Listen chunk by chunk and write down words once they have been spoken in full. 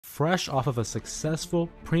fresh off of a successful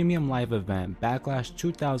premium live event, Backlash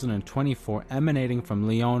 2024, emanating from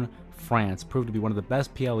Lyon, France, proved to be one of the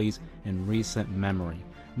best PLEs in recent memory.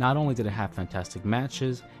 Not only did it have fantastic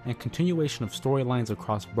matches and continuation of storylines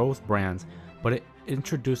across both brands, but it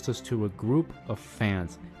introduced us to a group of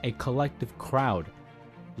fans, a collective crowd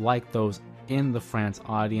like those in the France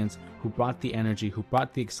audience, who brought the energy, who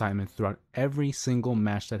brought the excitement throughout every single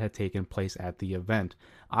match that had taken place at the event.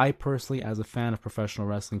 I personally, as a fan of professional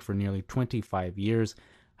wrestling for nearly 25 years,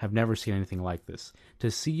 have never seen anything like this. To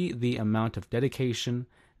see the amount of dedication,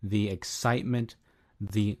 the excitement,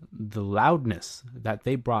 the loudness that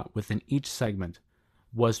they brought within each segment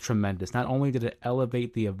was tremendous. Not only did it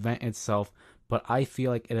elevate the event itself, but I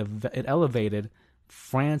feel like it elevated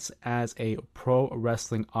France as a pro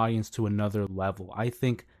wrestling audience to another level. I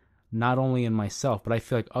think not only in myself, but I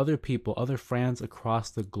feel like other people, other fans across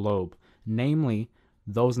the globe, namely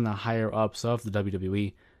those in the higher ups of the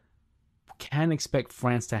WWE, can expect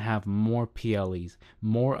France to have more PLEs,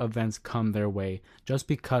 more events come their way just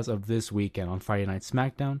because of this weekend on Friday Night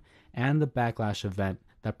SmackDown and the Backlash event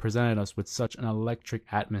that presented us with such an electric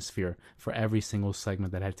atmosphere for every single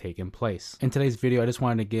segment that had taken place. In today's video, I just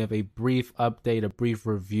wanted to give a brief update, a brief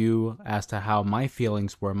review as to how my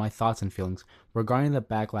feelings were, my thoughts and feelings regarding the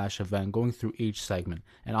Backlash event, going through each segment.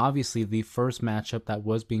 And obviously, the first matchup that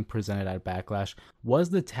was being presented at Backlash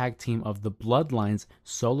was the tag team of the Bloodlines,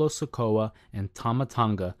 Solo Sikoa and Tama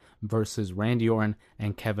Tonga versus Randy Orton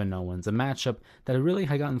and Kevin Owens. A matchup that really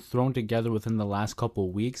had gotten thrown together within the last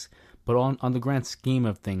couple weeks, but on the grand scheme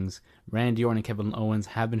of things, Randy Orton and Kevin Owens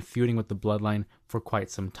have been feuding with the Bloodline for quite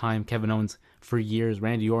some time. Kevin Owens, for years,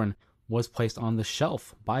 Randy Orton was placed on the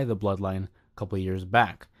shelf by the Bloodline a couple of years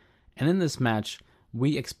back. And in this match,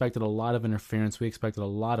 we expected a lot of interference. We expected a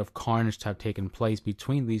lot of carnage to have taken place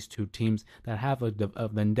between these two teams that have a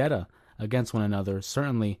vendetta against one another,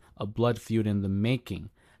 certainly a blood feud in the making.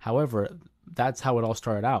 However, that's how it all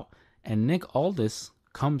started out. And Nick Aldis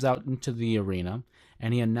comes out into the arena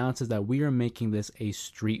and he announces that we are making this a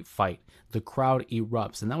street fight. The crowd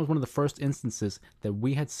erupts, and that was one of the first instances that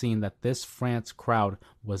we had seen that this France crowd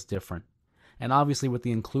was different. And obviously, with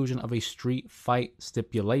the inclusion of a street fight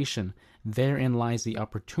stipulation, therein lies the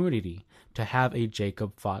opportunity to have a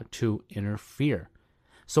Jacob Fatu interfere.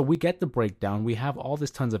 So we get the breakdown, we have all this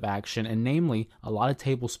tons of action, and namely, a lot of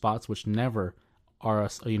table spots, which never are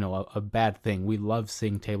a bad thing. We love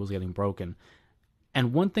seeing tables getting broken.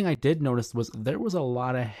 And one thing I did notice was there was a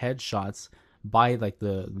lot of headshots by like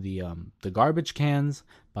the garbage cans,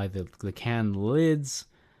 by the can lids.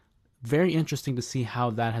 Very interesting to see how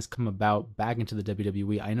that has come about back into the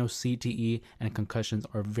WWE. I know CTE and concussions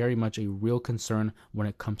are very much a real concern when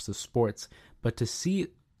it comes to sports, but to see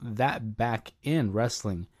that back in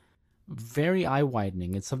wrestling, very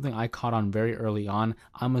eye-widening. It's something I caught on very early on.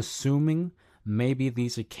 I'm assuming maybe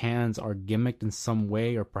these cans are gimmicked in some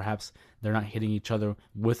way, or perhaps they're not hitting each other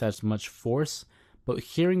with as much force. But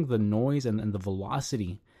hearing the noise and the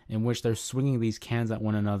velocity in which they're swinging these cans at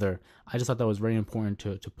one another, I just thought that was very important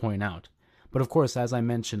to point out. But of course, as I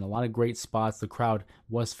mentioned, a lot of great spots. The crowd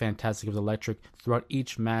was fantastic. It was electric throughout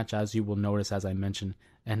each match, as you will notice, as I mentioned,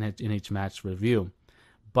 and in each match review.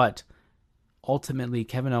 But ultimately,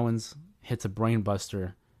 Kevin Owens hits a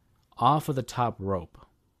brainbuster off of the top rope.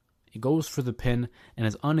 He goes for the pin and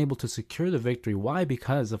is unable to secure the victory. Why?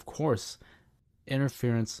 Because, of course,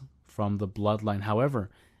 interference from the Bloodline. However,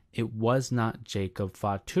 it was not Jacob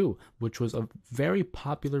Fatu, which was a very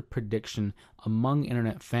popular prediction among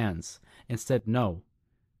internet fans. Instead, no,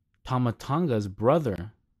 Tama Tonga's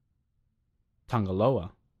brother,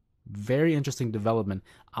 Tangaloa. Very interesting development.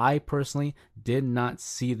 I personally did not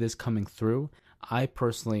see this coming through. I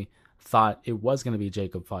personally thought it was going to be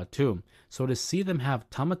Jacob Fatu. So to see them have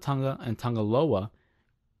Tama Tonga and Tangaloa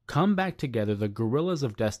come back together, the Gorillas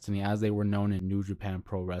of Destiny, as they were known in New Japan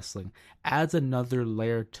Pro Wrestling, adds another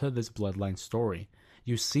layer to this Bloodline story.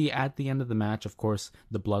 You see at the end of the match, of course,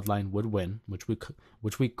 the Bloodline would win, which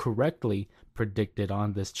we correctly predicted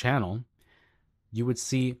on this channel. You would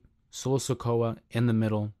see Solo Sikoa in the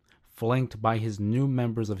middle, flanked by his new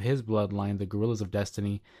members of his Bloodline, the Gorillas of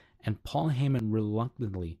Destiny, and Paul Heyman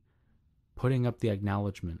reluctantly putting up the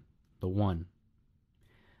acknowledgement, the one.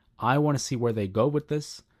 I want to see where they go with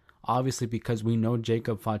this. Obviously, because we know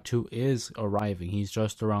Jacob Fatu is arriving. He's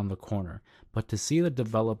just around the corner. But to see the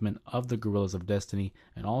development of the Gorillas of Destiny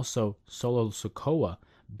and also Solo Sikoa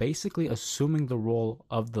basically assuming the role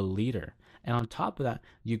of the leader. And on top of that,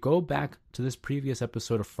 you go back to this previous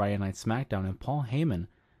episode of Friday Night SmackDown and Paul Heyman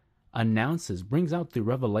brings out the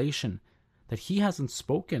revelation that he hasn't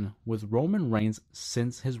spoken with Roman Reigns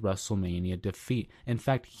since his WrestleMania defeat. In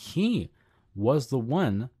fact, he was the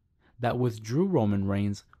one that withdrew Roman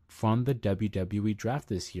Reigns from the WWE draft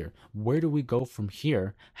this year. Where do we go from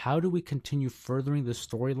here? How do we continue furthering the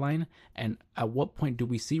storyline? And at what point do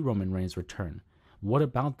we see Roman Reigns return? What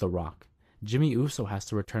about The Rock? Jimmy Uso has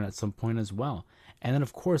to return at some point as well. And then,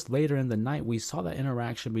 of course, later in the night, we saw that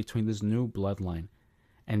interaction between this new bloodline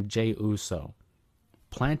and Jey Uso,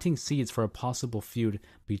 planting seeds for a possible feud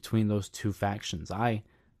between those two factions. I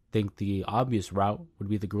think the obvious route would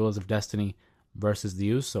be the Guerrillas of Destiny versus the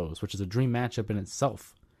Usos, which is a dream matchup in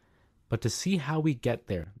itself. But to see how we get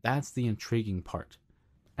there, that's the intriguing part.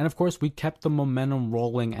 And of course, we kept the momentum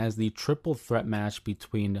rolling as the triple threat match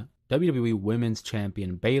between WWE Women's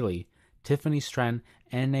Champion Bayley, Tiffany Stratton,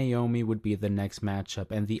 and Naomi would be the next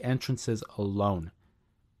matchup, and the entrances alone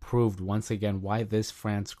proved once again why this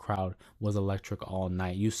France crowd was electric all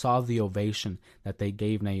night. You saw the ovation that they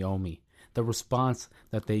gave Naomi, the response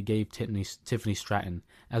that they gave Tiffany Stratton,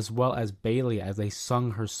 as well as Bayley as they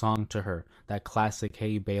sung her song to her, that classic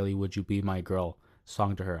 "Hey Bayley, would you be my girl"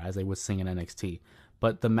 song to her as they would sing in NXT.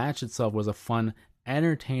 But the match itself was a fun,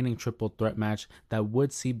 entertaining triple threat match that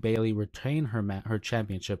would see Bayley retain her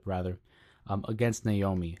championship against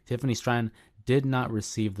Naomi. Tiffany Stratton did not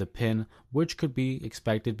receive the pin, which could be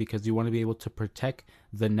expected because you want to be able to protect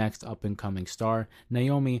the next up-and-coming star.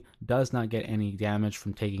 Naomi does not get any damage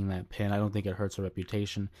from taking that pin. I don't think it hurts her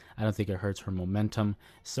reputation. I don't think it hurts her momentum.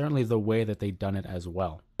 Certainly the way that they done it as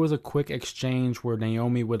well. It was a quick exchange where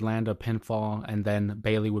Naomi would land a pinfall and then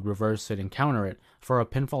Bayley would reverse it and counter it for a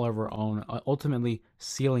pinfall of her own, ultimately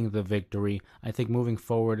sealing the victory. I think moving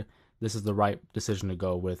forward, this is the right decision to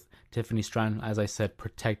go with. Tiffany Stratton, as I said,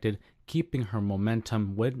 protected, keeping her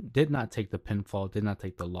momentum, did not take the pinfall, did not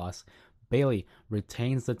take the loss. Bayley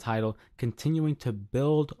retains the title, continuing to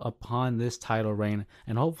build upon this title reign,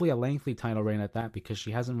 and hopefully a lengthy title reign at that, because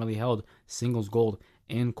she hasn't really held singles gold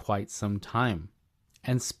in quite some time.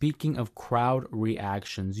 And speaking of crowd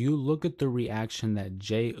reactions, you look at the reaction that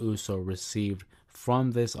Jey Uso received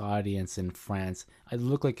from this audience in France. It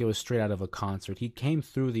looked like it was straight out of a concert. He came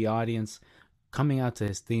through the audience, coming out to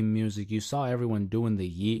his theme music. You saw everyone doing the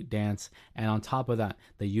yeet dance, and on top of that,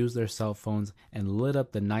 they used their cell phones and lit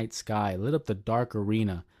up the night sky, lit up the dark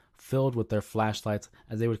arena, filled with their flashlights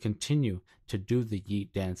as they would continue to do the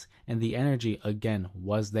yeet dance. And the energy, again,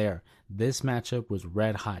 was there. This matchup was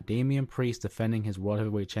red hot. Damian Priest defending his World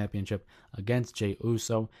Heavyweight Championship against Jey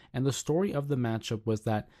Uso. And the story of the matchup was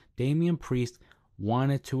that Damian Priest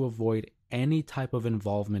wanted to avoid any type of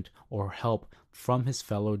involvement or help from his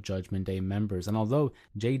fellow Judgment Day members. And although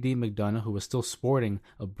JD McDonough, who was still sporting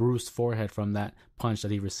a bruised forehead from that punch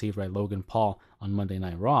that he received by Logan Paul on Monday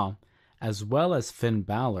Night Raw, as well as Finn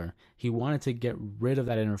Balor, he wanted to get rid of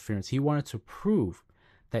that interference. He wanted to prove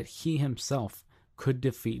that he himself could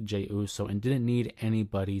defeat Jey Uso and didn't need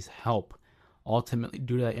anybody's help. Ultimately,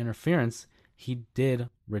 due to that interference, he did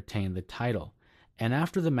retain the title. And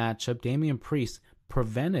after the matchup, Damian Priest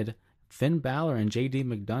prevented Finn Balor and JD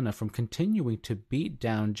McDonough from continuing to beat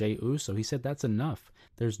down Jey Uso. He said, "That's enough.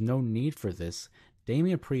 There's no need for this."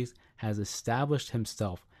 Damian Priest has established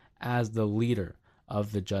himself as the leader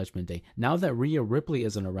of the Judgment Day. Now that Rhea Ripley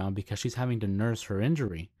isn't around because she's having to nurse her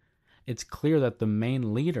injury, it's clear that the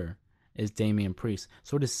main leader is Damian Priest.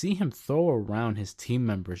 So to see him throw around his team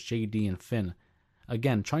members, JD and Finn,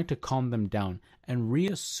 again, trying to calm them down and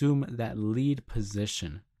reassume that lead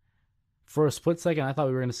position. For a split second, I thought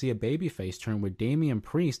we were going to see a babyface turn where Damian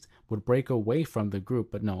Priest would break away from the group.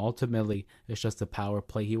 But no, ultimately, it's just a power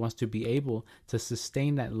play. He wants to be able to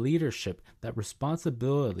sustain that leadership, that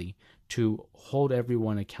responsibility to hold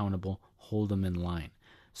everyone accountable, hold them in line.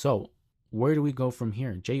 So where do we go from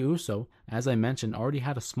here? Jey Uso, as I mentioned, already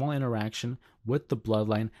had a small interaction with the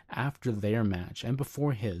Bloodline after their match and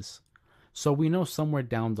before his. So we know somewhere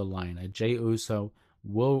down the line, Jey Uso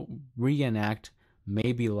will reenact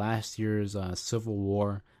maybe last year's civil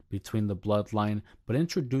war between the Bloodline, but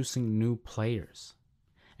introducing new players.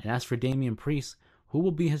 And as for Damian Priest, who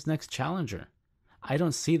will be his next challenger? I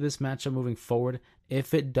don't see this matchup moving forward.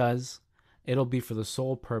 If it does, it'll be for the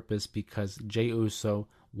sole purpose because Jey Uso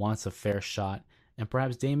wants a fair shot, and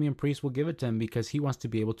perhaps Damian Priest will give it to him because he wants to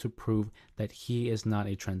be able to prove that he is not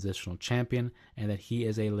a transitional champion and that he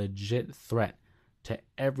is a legit threat to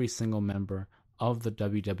every single member of the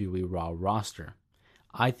WWE Raw roster.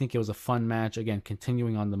 I think it was a fun match, again,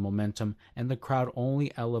 continuing on the momentum, and the crowd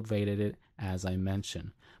only elevated it, as I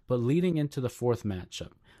mentioned. But leading into the fourth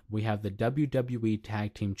matchup, we have the WWE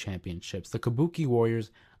Tag Team Championships. The Kabuki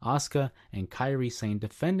Warriors, Asuka and Kairi Sane,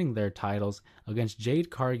 defending their titles against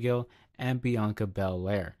Jade Cargill and Bianca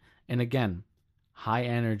Belair. And again, high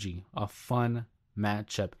energy, a fun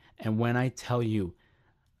matchup. And when I tell you,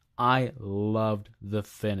 I loved the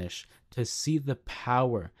finish. To see the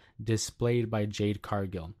power displayed by Jade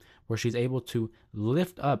Cargill, where she's able to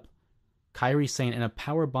lift up Kairi Sane in a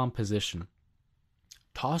power bomb position,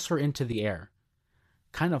 toss her into the air,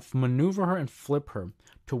 kind of maneuver her and flip her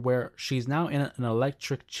to where she's now in an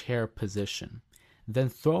electric chair position, then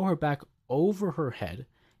throw her back over her head,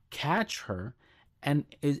 catch her, and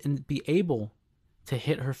be able to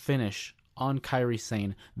hit her finish on Kairi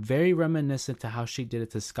Sane, very reminiscent to how she did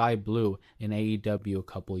it to Sky Blue in AEW a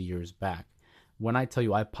couple years back. When I tell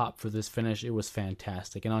you I popped for this finish, it was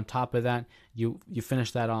fantastic. And on top of that, you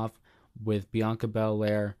finish that off with Bianca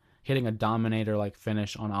Belair hitting a Dominator-like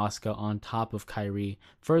finish on Asuka on top of Kairi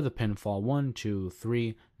for the pinfall. 1, 2,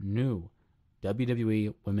 3, new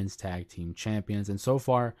WWE Women's Tag Team Champions. And so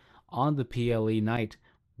far on the PLE night,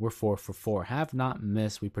 we're 4 for 4. Have not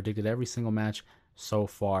missed. We predicted every single match so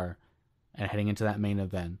far. And heading into that main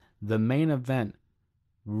event, the main event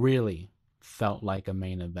really felt like a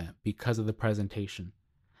main event because of the presentation,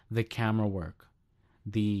 the camera work,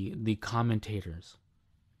 the commentators,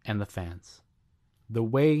 and the fans. The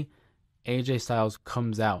way AJ Styles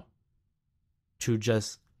comes out to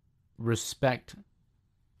just respect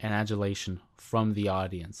and adulation from the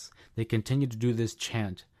audience. They continue to do this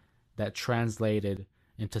chant that translated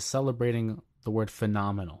into celebrating the word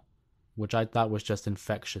phenomenal, which I thought was just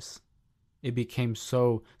infectious. It became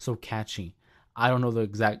so catchy. I don't know the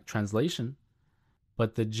exact translation,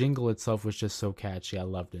 but the jingle itself was just so catchy. I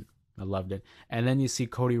loved it. And then you see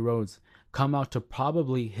Cody Rhodes come out to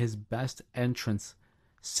probably his best entrance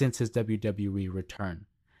since his WWE return,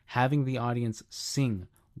 having the audience sing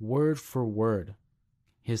word for word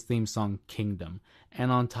his theme song Kingdom.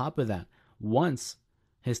 And on top of that, once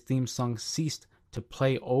his theme song ceased to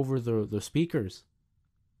play over the speakers,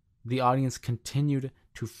 the audience continued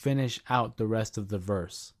to finish out the rest of the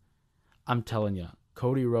verse. I'm telling you,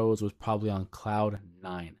 Cody Rhodes was probably on cloud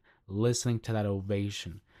 9 listening to that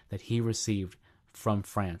ovation that he received from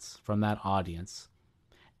France, from that audience.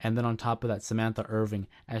 And then on top of that, Samantha Irving,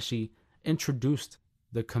 as she introduced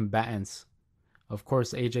the combatants, of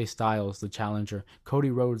course, AJ Styles, the challenger,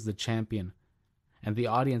 Cody Rhodes, the champion, and the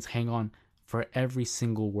audience hang on for every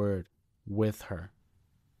single word with her.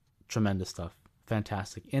 Tremendous stuff.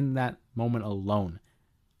 Fantastic. In that moment alone,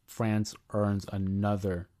 France earns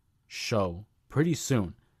another show pretty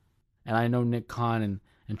soon. And I know Nick Khan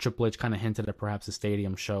and Triple H kind of hinted at perhaps a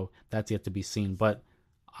stadium show. That's yet to be seen, but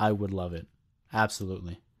I would love it.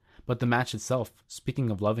 Absolutely. But the match itself,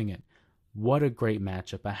 speaking of loving it, what a great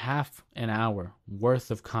matchup. A half an hour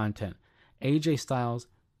worth of content. AJ Styles,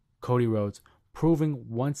 Cody Rhodes, proving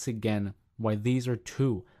once again why these are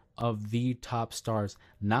two of the top stars,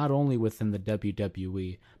 not only within the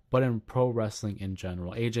WWE, but in pro wrestling in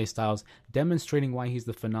general. AJ Styles demonstrating why he's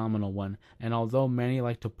the phenomenal one, and although many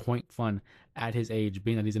like to point fun at his age,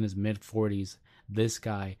 being that he's in his mid-40s, this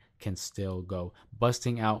guy can still go.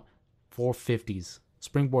 Busting out 450s,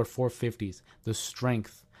 springboard 450s, the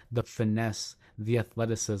strength, the finesse, the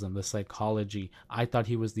athleticism, the psychology. I thought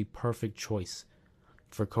he was the perfect choice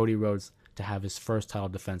for Cody Rhodes to have his first title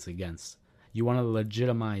defense against. You want to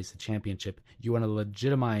legitimize the championship. You want to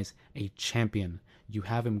legitimize a champion. You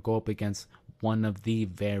have him go up against one of the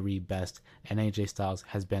very best, and AJ Styles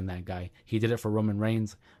has been that guy. He did it for Roman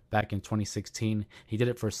Reigns back in 2016. He did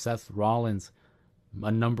it for Seth Rollins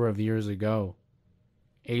a number of years ago.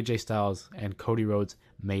 AJ Styles and Cody Rhodes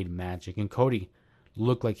made magic, and Cody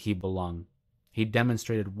looked like he belonged. He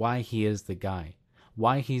demonstrated why he is the guy,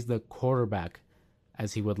 why he's the quarterback,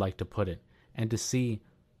 as he would like to put it, and to see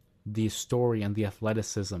the story and the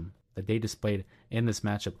athleticism that they displayed in this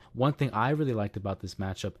matchup. One thing I really liked about this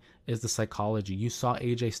matchup is the psychology. You saw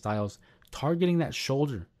AJ Styles targeting that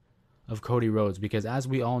shoulder of Cody Rhodes because, as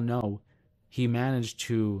we all know, he managed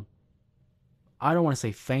to, I don't want to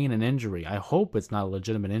say feign an injury. I hope it's not a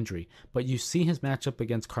legitimate injury, but you see his matchup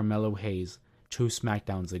against Carmelo Hayes 2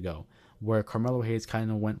 SmackDowns ago, where Carmelo Hayes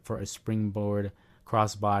kind of went for a springboard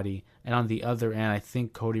crossbody, and on the other end, I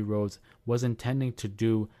think Cody Rhodes was intending to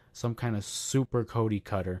do some kind of super Cody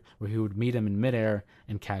cutter where he would meet him in midair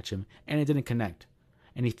and catch him, and it didn't connect.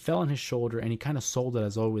 And he fell on his shoulder, and he kind of sold it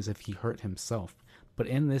as always if he hurt himself. But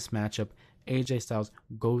in this matchup, AJ Styles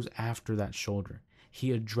goes after that shoulder.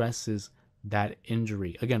 He addresses that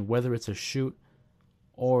injury. Again, whether it's a shoot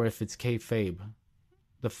or if it's kayfabe,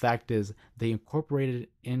 the fact is they incorporated it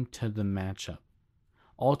into the matchup.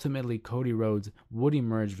 Ultimately, Cody Rhodes would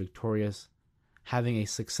emerge victorious, having a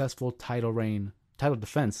successful title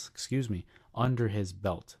defense, under his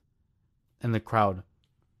belt. And the crowd,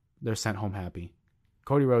 they're sent home happy.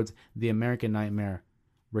 Cody Rhodes, the American Nightmare,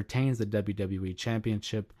 retains the WWE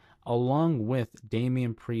Championship. along with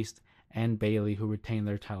Damian Priest and Bayley, who retained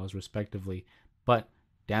their titles respectively. But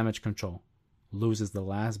Damage Control loses the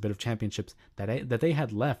last bit of championships that they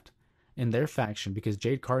had left in their faction, because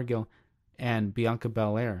Jade Cargill and Bianca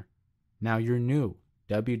Belair, now your new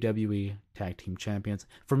WWE Tag Team Champions.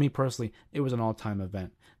 For me personally, it was an all-time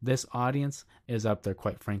event. This audience is up there,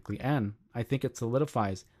 quite frankly, and I think it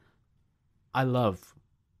solidifies. I love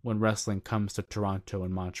when wrestling comes to Toronto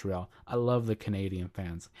and Montreal. I love the Canadian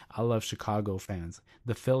fans. I love Chicago fans,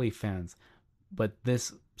 the Philly fans, but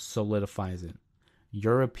this solidifies it.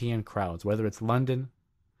 European crowds, whether it's London,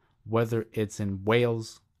 whether it's in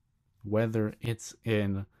Wales, whether it's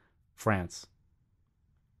in France,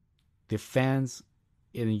 the fans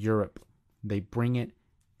in Europe, they bring it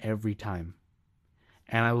every time.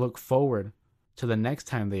 And I look forward to the next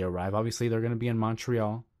time they arrive. Obviously, they're going to be in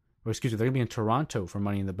Montreal, or excuse me, they're going to be in Toronto for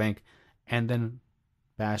Money in the Bank, and then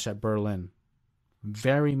Bash at Berlin.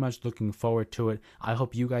 Very much looking forward to it. I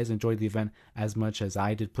hope you guys enjoyed the event as much as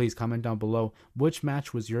I did. Please comment down below which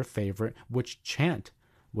match was your favorite, which chant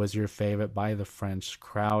was your favorite by the French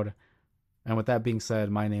crowd. And with that being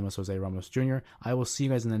said, my name is Jose Ramos Jr. I will see you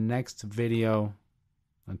guys in the next video.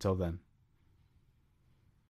 Until then.